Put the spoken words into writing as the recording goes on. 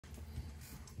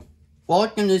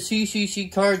Welcome to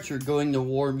CCC Cards. You're going to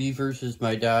war me versus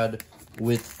my dad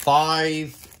with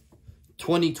 5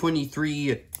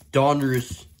 2023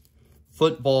 Donruss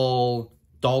football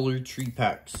Dollar Tree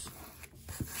packs.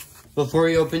 Before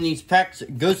you open these packs,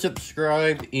 go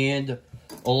subscribe and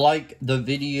like the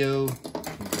video.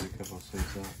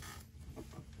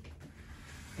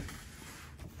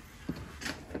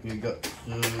 You got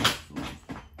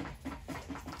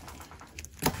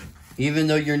even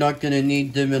though you're not going to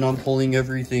need them, and I'm pulling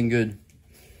everything good.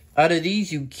 Out of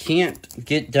these, you can't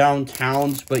get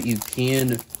downtowns, but you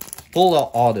can pull an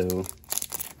auto.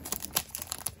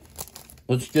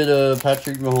 Let's get a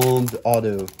Patrick Mahomes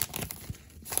auto.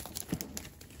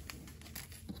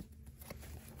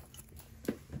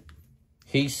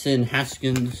 Hasten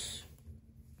Haskins.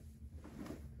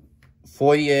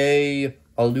 Foye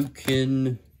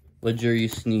Alukin.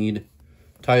 Legarius Sneed.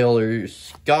 Tyler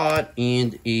Scott,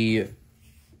 and a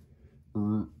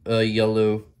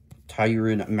yellow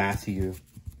Tyrann Mathieu.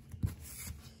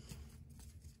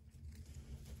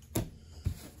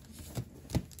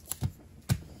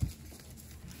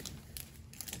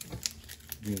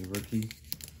 Get a rookie.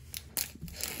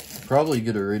 Probably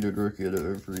get a rated rookie out of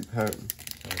every pack.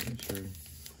 Sure.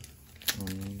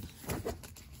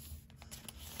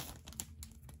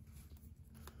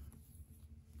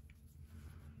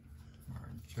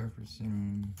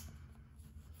 Jefferson.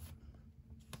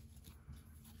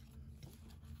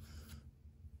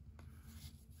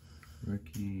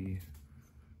 Rookie.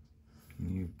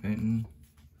 New Benton.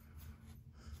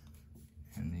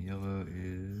 And the yellow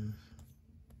is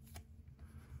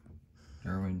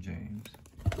Derwin James.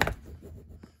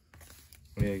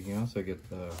 Yeah, you can also get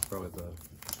the probably the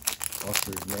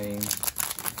author's name.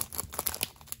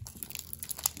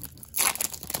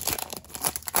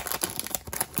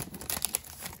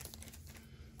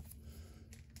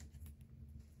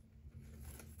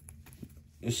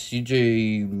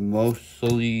 CJ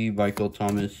Mosley, Michael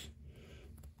Thomas,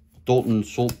 Dalton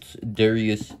Schultz,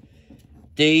 Darius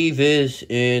Davis,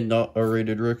 and not a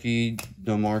rated rookie,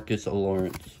 DeMarcus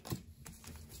Lawrence.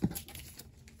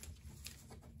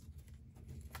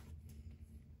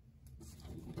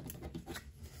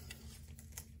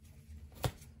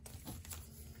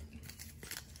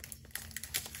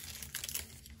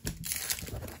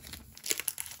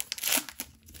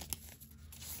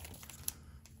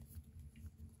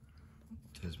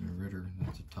 Desmond Ritter,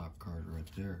 that's a top card right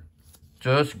there.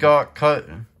 Just got cut.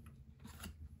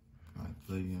 Mike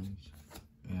Williams,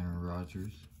 Aaron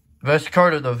Rodgers. Best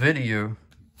card of the video.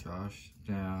 Josh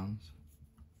Downs.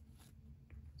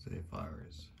 Zay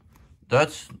Flowers. That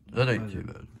ain't too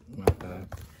bad. Not bad.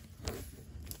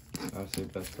 I'd say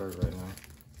best card right now.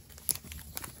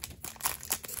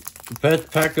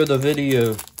 Best pack of the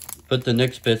video. But the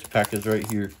next best pack is right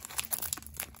here.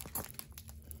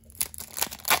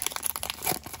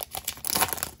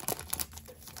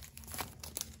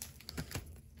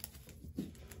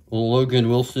 Logan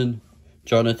Wilson,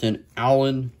 Jonathan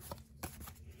Allen,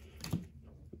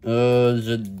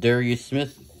 Zadarius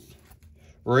Smith,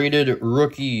 rated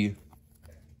rookie,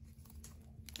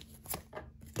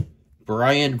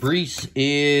 Brian Brees,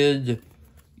 and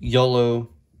yellow,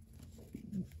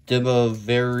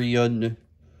 Demaverian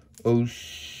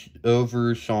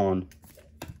Overshawn.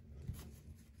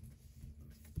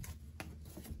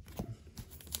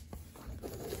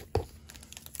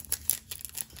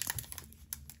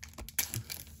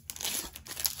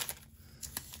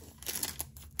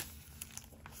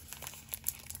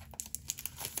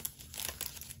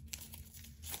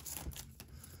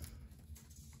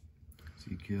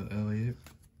 Ezekiel Elliott,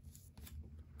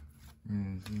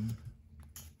 Ramsey,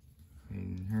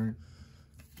 Hayden Hurt,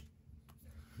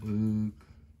 Luke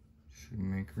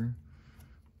Shoemaker,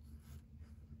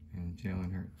 and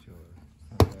Jalen Hurts.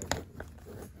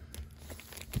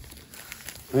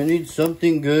 I need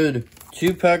something good.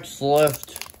 2 packs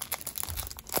left.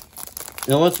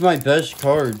 Now what's my best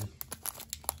card?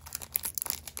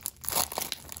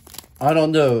 I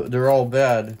don't know. They're all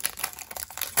bad.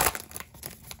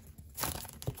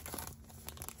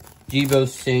 Deebo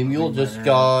Samuel just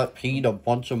got paid a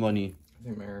bunch of money. I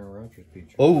think Aaron Rodgers beat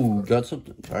you. Oh, got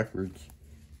something backwards.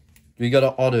 We got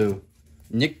an auto.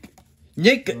 Nick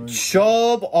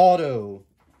Chubb auto.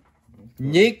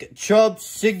 Nick Chubb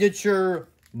signature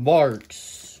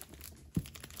marks.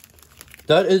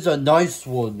 That is a nice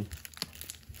one.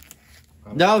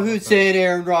 Now who's saying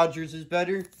Aaron Rodgers is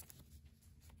better?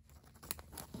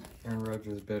 Aaron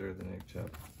Rodgers is better than Nick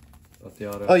Chubb. But the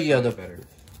auto Oh yeah, the better.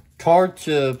 Card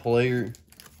to player.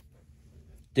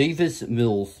 Davis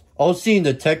Mills. I was seeing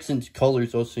the Texans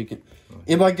colors. I was thinking,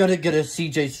 am I going to get a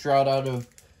CJ Stroud out of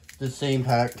the same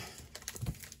pack?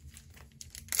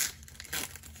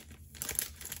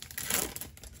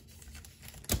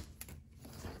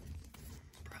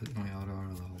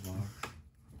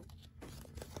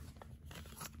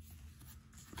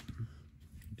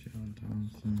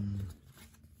 Thompson.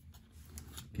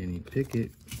 Kenny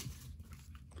Pickett.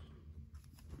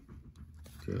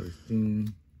 Joe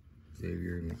Steen.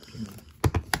 Xavier McKinney.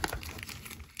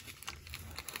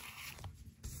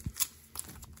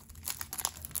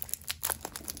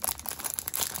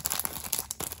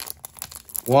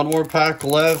 One more pack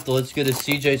left. Let's get a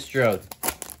CJ Stroud.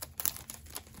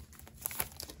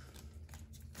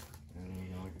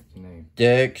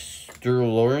 Dexter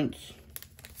Lawrence.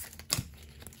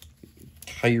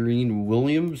 Kyrene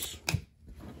Williams.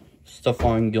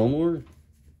 Stephon Gilmore.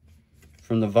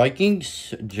 From the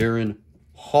Vikings, Jaron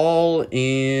Hall.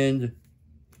 And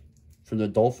from the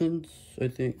Dolphins, I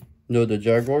think. No, the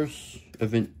Jaguars,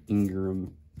 Evan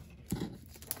Ingram.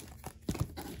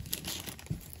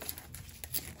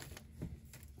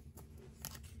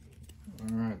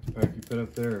 Alright, the pack you put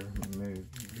up there, you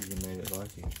made it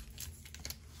lucky.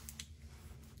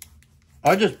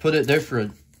 I just put it there for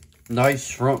a nice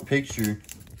front picture.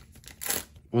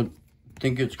 I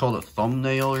think it's called a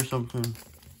thumbnail or something.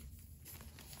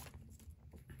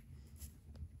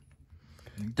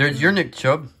 There's your Nick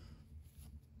Chubb.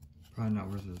 Probably not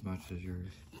worth as much as yours.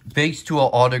 Base to an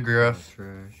autograph.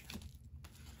 Trash.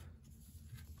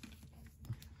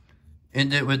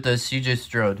 End it with the CJ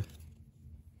Stroud.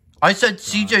 I said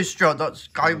CJ Stroud, not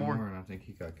Sky Moore. I think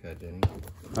he got cut, didn't he?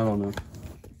 I don't know.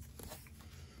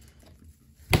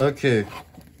 Okay.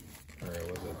 Alright,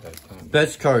 was it that time?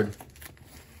 Best card.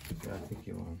 Yeah, I think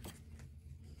you won.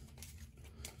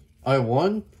 I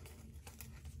won?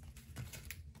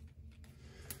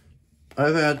 I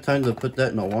haven't had time to put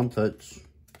that in a one touch.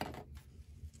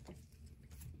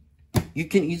 You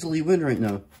can easily win right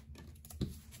now.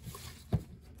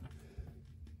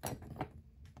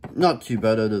 Not too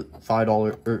bad at a $5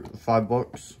 or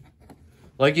 $5.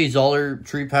 Like these dollar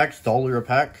tree packs, $1 a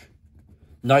pack.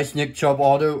 Nice Nick Chubb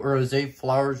auto or a Zay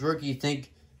Flowers rookie.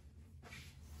 Think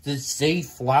the Zay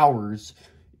Flowers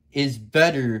is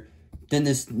better than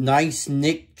this nice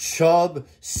Nick Chubb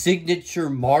signature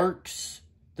marks?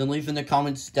 Then leave in the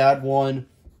comments stat one.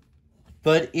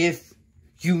 But if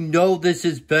you know this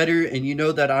is better and you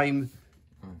know that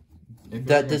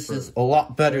this is a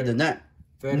lot better than that.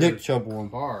 Nick Chubb one.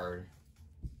 Card.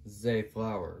 Zay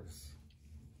Flowers.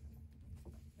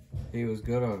 He was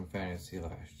good on fantasy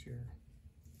last year.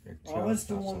 I was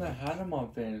the one that had him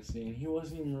on fantasy, and he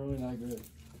wasn't even really that good.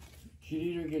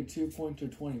 He'd either get 2 points or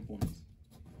 20 points.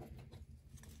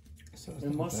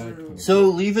 So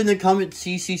leave in the comments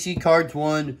CCC cards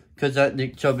one, because that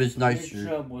Nick Chubb is nicer. Nick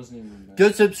Chubb wasn't even bad.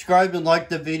 Go subscribe and like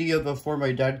the video before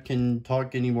my dad can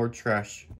talk any more trash.